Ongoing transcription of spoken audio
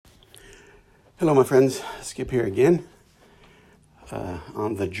Hello, my friends. Skip here again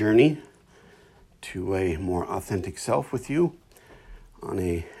on the journey to a more authentic self with you, on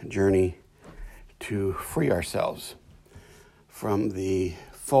a journey to free ourselves from the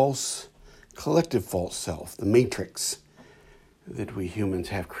collective false self, the matrix that we humans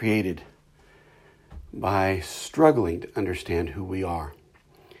have created by struggling to understand who we are.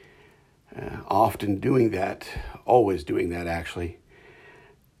 Often doing that, always doing that actually,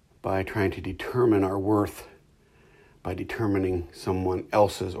 by trying to determine our worth, by determining someone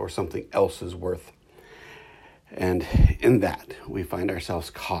else's or something else's worth. And in that, we find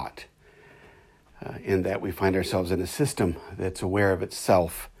ourselves caught. In that, we find ourselves in a system that's aware of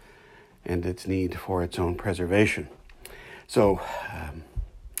itself and its need for its own preservation. So,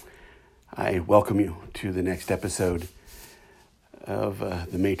 I welcome you to the next episode of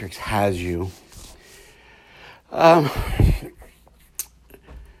The Matrix Has You.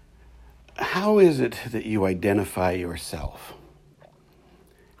 How is it that you identify yourself?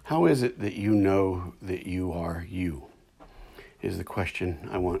 How is it that you know that you are you? Is the question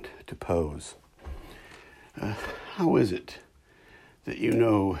I want to pose. How is it that you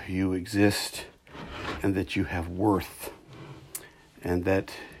know you exist and that you have worth and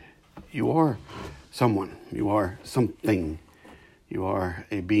that you are someone, you are something, you are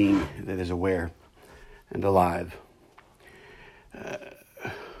a being that is aware and alive?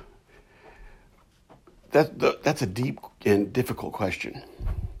 That's a deep and difficult question.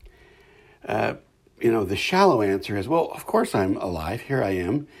 The shallow answer is, well, of course I'm alive. Here I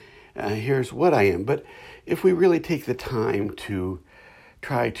am. Here's what I am. But if we really take the time to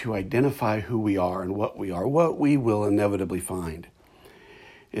try to identify who we are and what we will inevitably find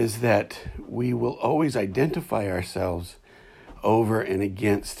is that we will always identify ourselves over and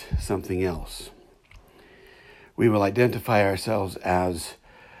against something else. We will identify ourselves as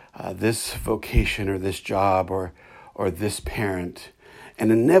this vocation or this job or this parent.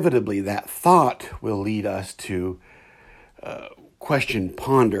 And inevitably that thought will lead us to question,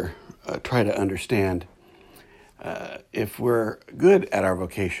 ponder, try to understand if we're good at our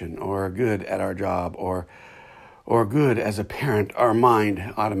vocation or good at our job or good as a parent. Our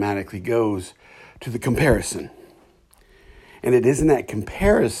mind automatically goes to the comparison. And it is in that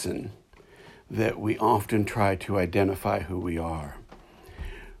comparison that we often try to identify who we are.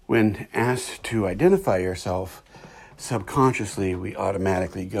 When asked to identify yourself, subconsciously we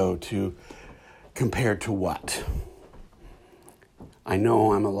automatically go to compared to what? I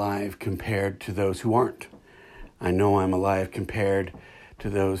know I'm alive compared to those who aren't. I know I'm alive compared to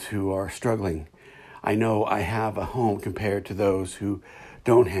those who are struggling. I know I have a home compared to those who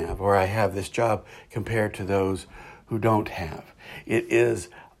don't have, or I have this job compared to those who don't have. It is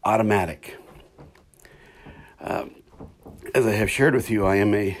automatic. As I have shared with you, I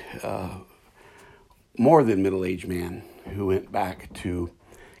am a more than middle-aged man who went back to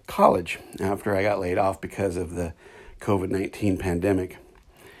college after I got laid off because of the COVID-19 pandemic.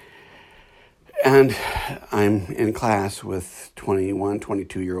 And I'm in class with 21,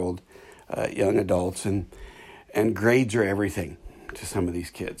 22-year-old young adults, and grades are everything to some of these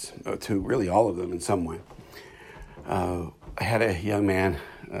kids, to really all of them in some way. I had a young man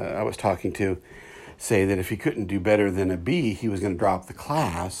I was talking to say that if he couldn't do better than a B, he was going to drop the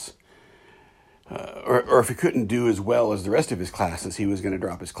class. Or if he couldn't do as well as the rest of his classes, he was going to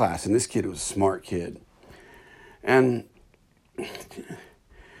drop his class. And this kid was a smart kid. And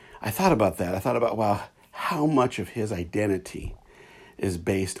I thought about that. I thought about, wow, how much of his identity is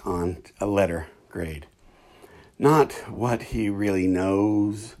based on a letter grade. Not what he really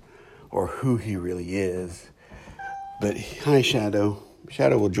knows or who he really is. But hi, Shadow.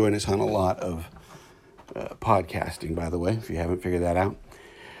 Shadow will join us on a lot of podcasting, by the way, if you haven't figured that out.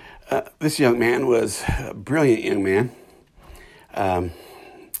 This young man was a brilliant young man.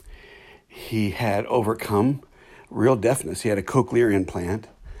 He had overcome real deafness. He had a cochlear implant.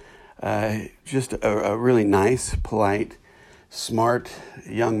 Just a really nice, polite, smart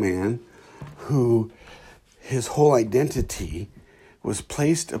young man who his whole identity was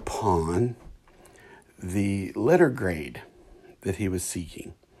placed upon the letter grade that he was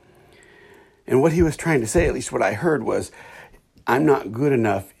seeking. And what he was trying to say, at least what I heard, was, I'm not good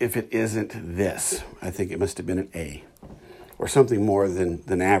enough if it isn't this. I think it must have been an A, or something more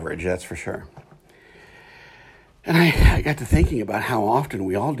than average, that's for sure. And I got to thinking about how often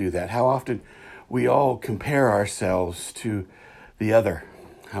we all do that, how often we all compare ourselves to the other,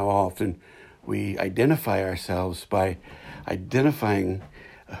 how often we identify ourselves by identifying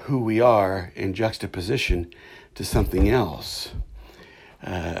who we are in juxtaposition to something else.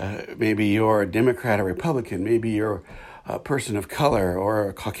 Maybe you're a Democrat or Republican. Maybe you're a person of color or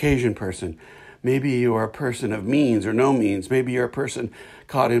a Caucasian person. Maybe you are a person of means or no means. Maybe you're a person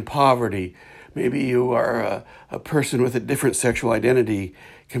caught in poverty. Maybe you are a person with a different sexual identity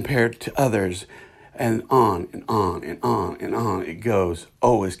compared to others. And on and on and on and on it goes,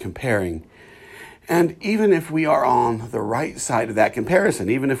 always comparing. And even if we are on the right side of that comparison,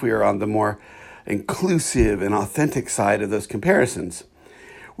 even if we are on the more inclusive and authentic side of those comparisons,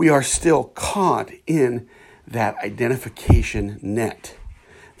 we are still caught in that identification net,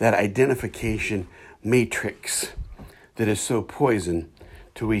 that identification matrix that is so poison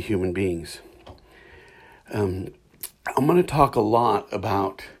to we human beings. I'm going to talk a lot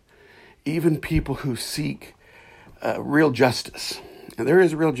about even people who seek real justice, and there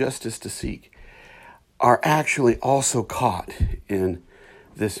is real justice to seek, are actually also caught in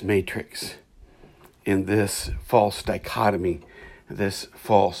this matrix, in this false dichotomy, this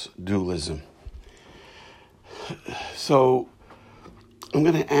false dualism. So I'm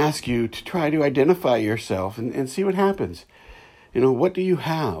going to ask you to try to identify yourself and see what happens. What do you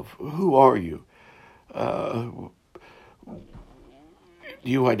have? Who are you? Do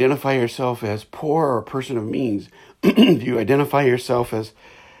you identify yourself as poor or a person of means? Do you identify yourself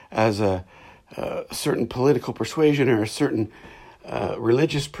as a certain political persuasion or a certain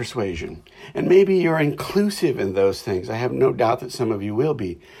religious persuasion? And maybe you're inclusive in those things. I have no doubt that some of you will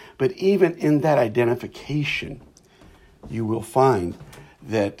be. But even in that identification, you will find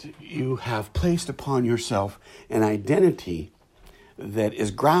that you have placed upon yourself an identity that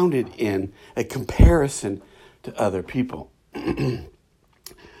is grounded in a comparison to other people.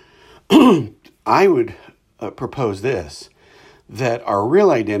 I would propose this, that our real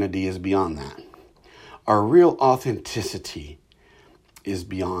identity is beyond that. Our real authenticity is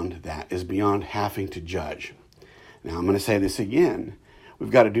beyond that, is beyond having to judge. Now, I'm going to say this again.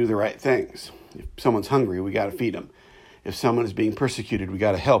 We've got to do the right things. If someone's hungry, we got to feed them. If someone is being persecuted, we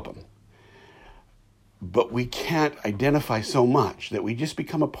got to help them. But we can't identify so much that we just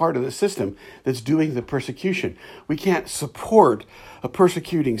become a part of the system that's doing the persecution. We can't support a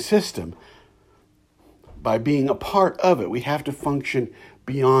persecuting system by being a part of it. We have to function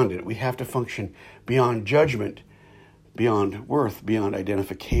beyond it. We have to function beyond judgment, beyond worth, beyond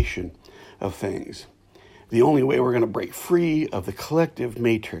identification of things. The only way we're going to break free of the collective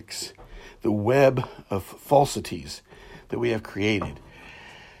matrix, the web of falsities that we have created,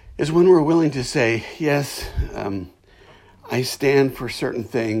 is when we're willing to say, yes, I stand for certain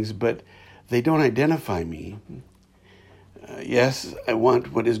things, but they don't identify me. Yes, I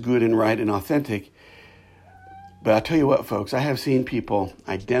want what is good and right and authentic. But I'll tell you what, folks, I have seen people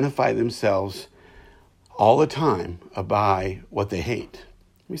identify themselves all the time by what they hate.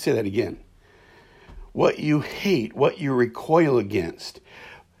 Let me say that again. What you hate, what you recoil against,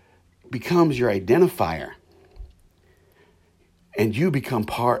 becomes your identifier. And you become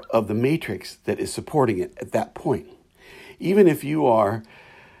part of the matrix that is supporting it at that point. Even if you are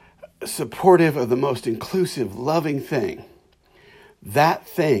supportive of the most inclusive, loving thing, that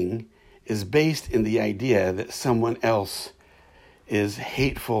thing is based in the idea that someone else is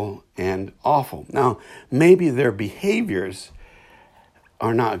hateful and awful. Now, maybe their behaviors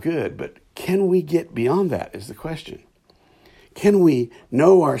are not good, but can we get beyond that is the question. Can we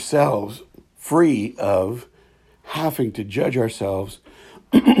know ourselves free of having to judge ourselves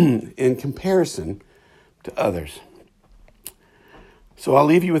in comparison to others? So I'll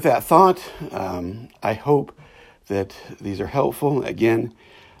leave you with that thought. I hope that these are helpful. Again,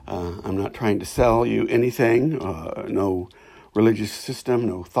 I'm not trying to sell you anything, no religious system,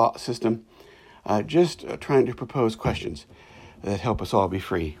 no thought system, just trying to propose questions that help us all be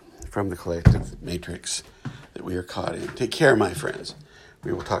free from the collective matrix that we are caught in. Take care, my friends.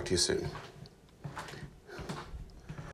 We will talk to you soon.